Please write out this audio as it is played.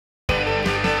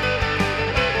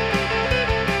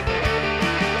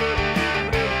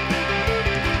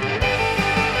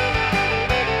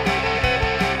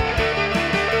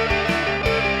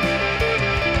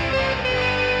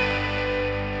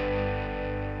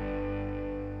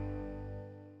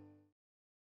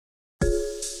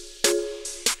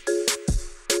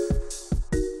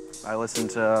I listen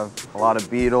to a lot of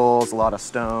Beatles, a lot of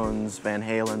Stones, Van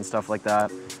Halen, stuff like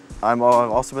that. I've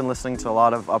also been listening to a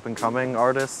lot of up-and-coming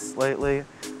artists lately.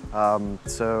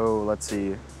 So let's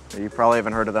see, you probably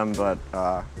haven't heard of them, but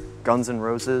Guns N'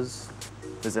 Roses,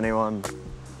 is anyone?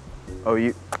 Oh,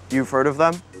 you've heard of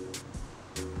them?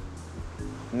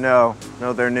 No,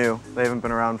 they're new. They haven't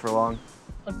been around for long.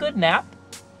 A good nap.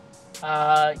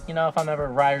 You know, if I'm ever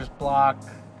writer's block,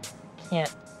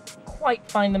 can't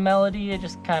quite find the melody, I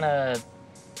just kind of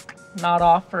nod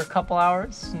off for a couple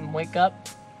hours and wake up.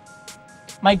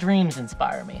 My dreams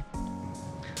inspire me.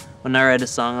 When I write a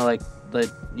song, I like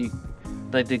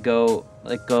to go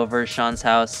over to Sean's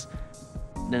house,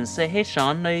 then say, "Hey,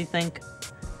 Sean, what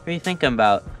are you thinking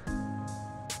about?"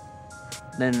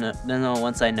 Then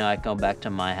once I know, I go back to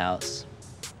my house.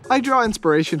 I draw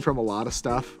inspiration from a lot of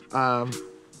stuff.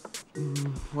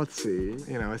 Let's see.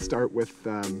 You know, I start with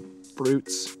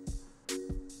fruits.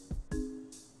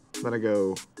 Then I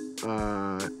go,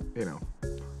 you know,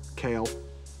 kale.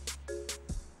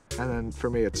 And then for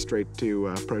me, it's straight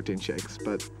to protein shakes.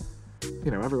 But, you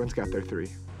know, everyone's got their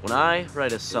three. When I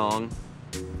write a song,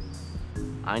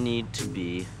 I need to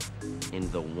be in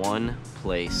the one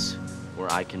place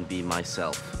where I can be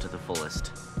myself to the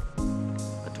fullest.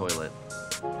 A toilet.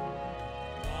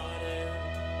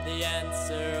 The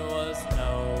answer was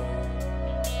no.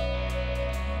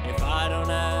 If I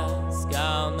don't ask,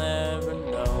 I'll never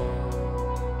know.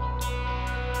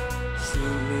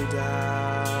 Shoot me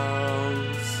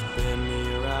down, spin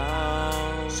me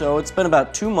around. So it's been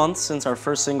about 2 months since our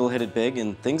first single hit it big,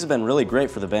 and things have been really great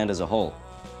for the band as a whole.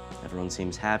 Everyone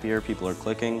seems happier, people are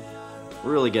clicking.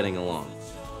 We're really getting along.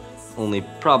 Only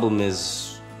problem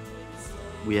is,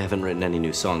 we haven't written any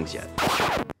new songs yet.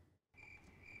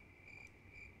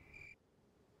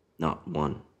 Not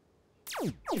one.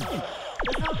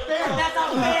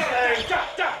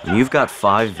 When you've got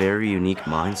 5 very unique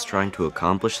minds trying to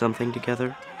accomplish something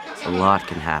together, a lot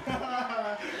can happen.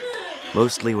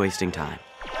 Mostly wasting time.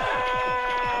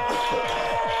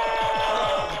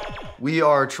 We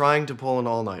are trying to pull an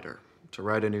all-nighter to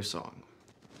write a new song.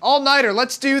 All-nighter,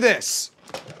 let's do this!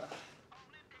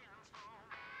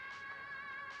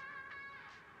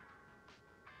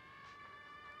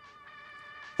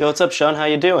 Yo, what's up, Sean? How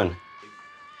you doing?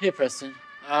 Hey, Preston.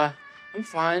 I'm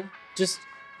fine. Just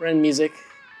writing music.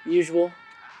 Usual.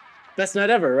 Best night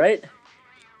ever, right?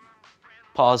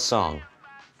 Pause song.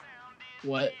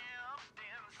 What?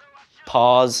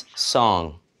 Pause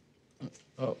song.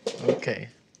 Oh, okay.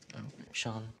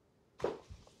 Sean.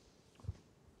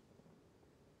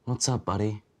 What's up,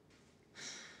 buddy?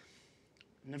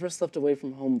 Never slept away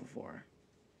from home before.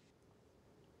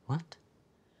 What?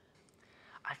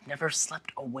 I've never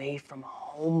slept away from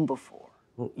home before.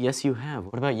 Well, yes, you have.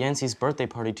 What about Yancey's birthday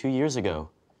party 2 years ago?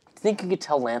 Do you think you could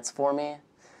tell Lance for me?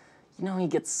 You know, he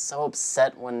gets so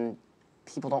upset when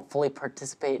people don't fully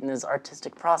participate in his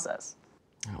artistic process.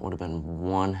 That would have been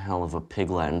one hell of a pig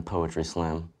Latin poetry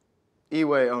slam.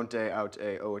 Iwe onte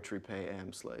aute oetri pe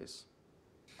am slays.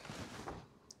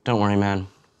 Don't worry, man.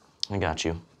 I got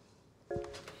you.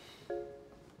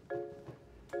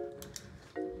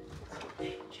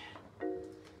 Hey, Chad.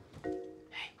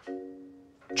 Hey,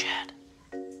 Chad.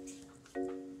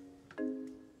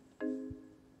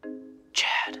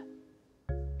 Chad.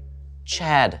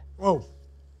 Chad. Whoa.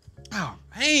 Oh,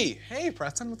 hey,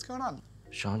 Preston, what's going on?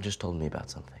 Sean just told me about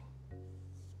something.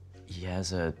 He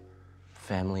has a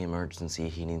family emergency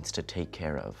he needs to take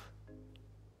care of.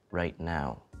 Right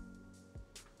now.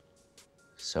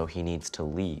 So he needs to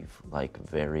leave, like,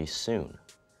 very soon.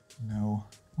 No.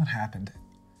 What happened?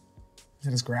 Is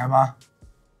it his grandma?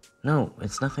 No,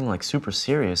 it's nothing like super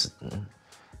serious.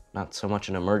 Not so much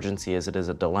an emergency as it is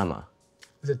a dilemma.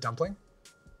 Is it Dumpling?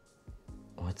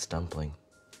 What's Dumpling?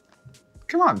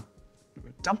 Come on.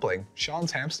 Dumpling.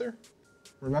 Sean's hamster?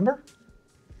 Remember?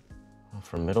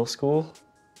 From middle school?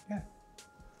 Yeah.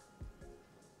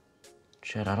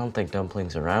 Shit, I don't think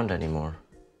Dumpling's around anymore.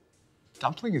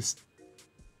 Dumpling is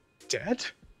dead?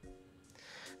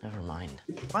 Never mind.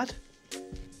 What?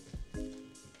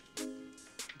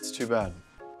 It's too bad.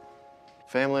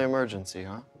 Family emergency,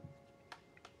 huh?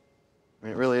 I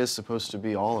mean, it really is supposed to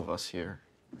be all of us here.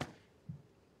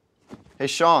 Hey,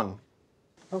 Sean.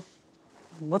 Oh,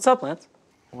 what's up, Lance?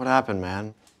 What happened,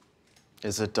 man?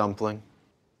 Is it Dumpling?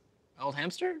 Old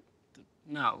hamster?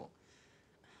 No.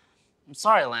 I'm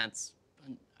sorry, Lance.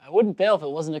 I wouldn't bail if it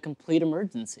wasn't a complete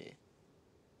emergency.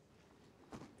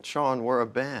 Sean, we're a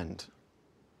band.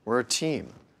 We're a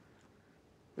team.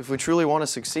 If we truly want to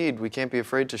succeed, we can't be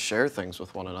afraid to share things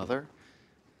with one another.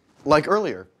 Like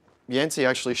earlier, Yancey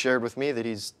actually shared with me that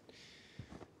he's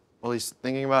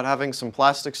thinking about having some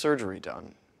plastic surgery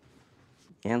done.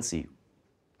 Yancy,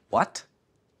 what?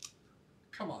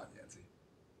 Come on, Yancy.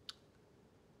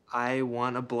 I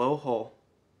want a blowhole.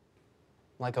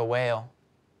 Like a whale.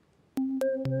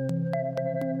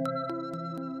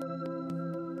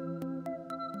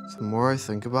 The more I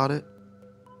think about it,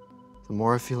 the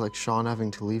more I feel like Sean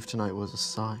having to leave tonight was a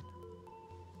sign.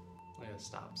 Like a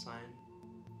stop sign.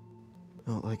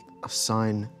 No, like a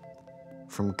sign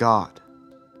from God.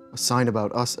 A sign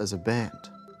about us as a band.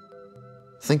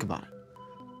 Think about it.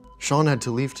 Sean had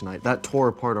to leave tonight. That tore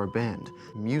apart our band.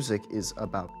 Music is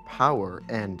about power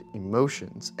and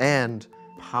emotions, and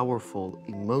powerful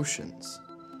emotions.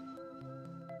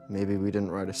 Maybe we didn't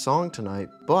write a song tonight,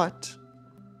 but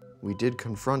we did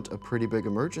confront a pretty big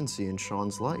emergency in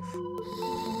Sean's life.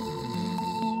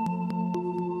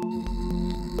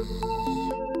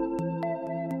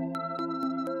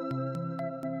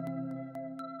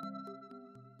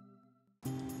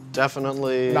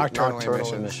 Definitely Nocturnal nocturnal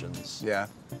emissions. emissions. Yeah.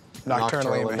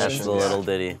 Nocturnal Nocturnal That's emissions. the little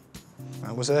ditty.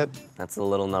 That was it. That's the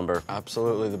little number.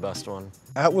 Absolutely the best one.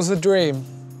 That was the dream.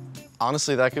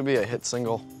 Honestly, that could be a hit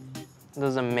single. It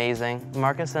was amazing.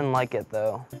 Marcus didn't like it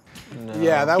though.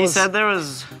 Yeah, that He was said there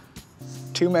was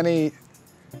too many.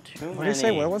 Too What did he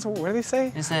say? What did he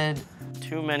say? He said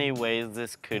Too many ways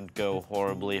this could go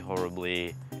horribly.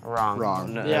 wrong.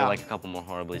 Wrong. No, Yeah. like a couple more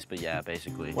horriblies, but yeah,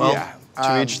 basically. Well, Yeah,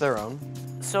 to each their own.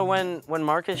 So when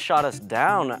Marcus shot us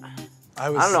down, I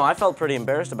was. I don't know, I felt pretty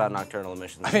embarrassed about nocturnal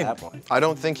emissions mean, at that point. I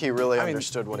don't think he really I mean,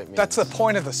 understood what it means. That's the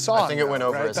point of the song. I think it went though,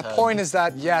 over right? his The head. point is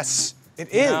that yes, it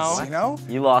is. No. You know.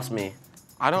 You lost me.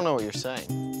 I don't know what you're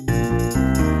saying.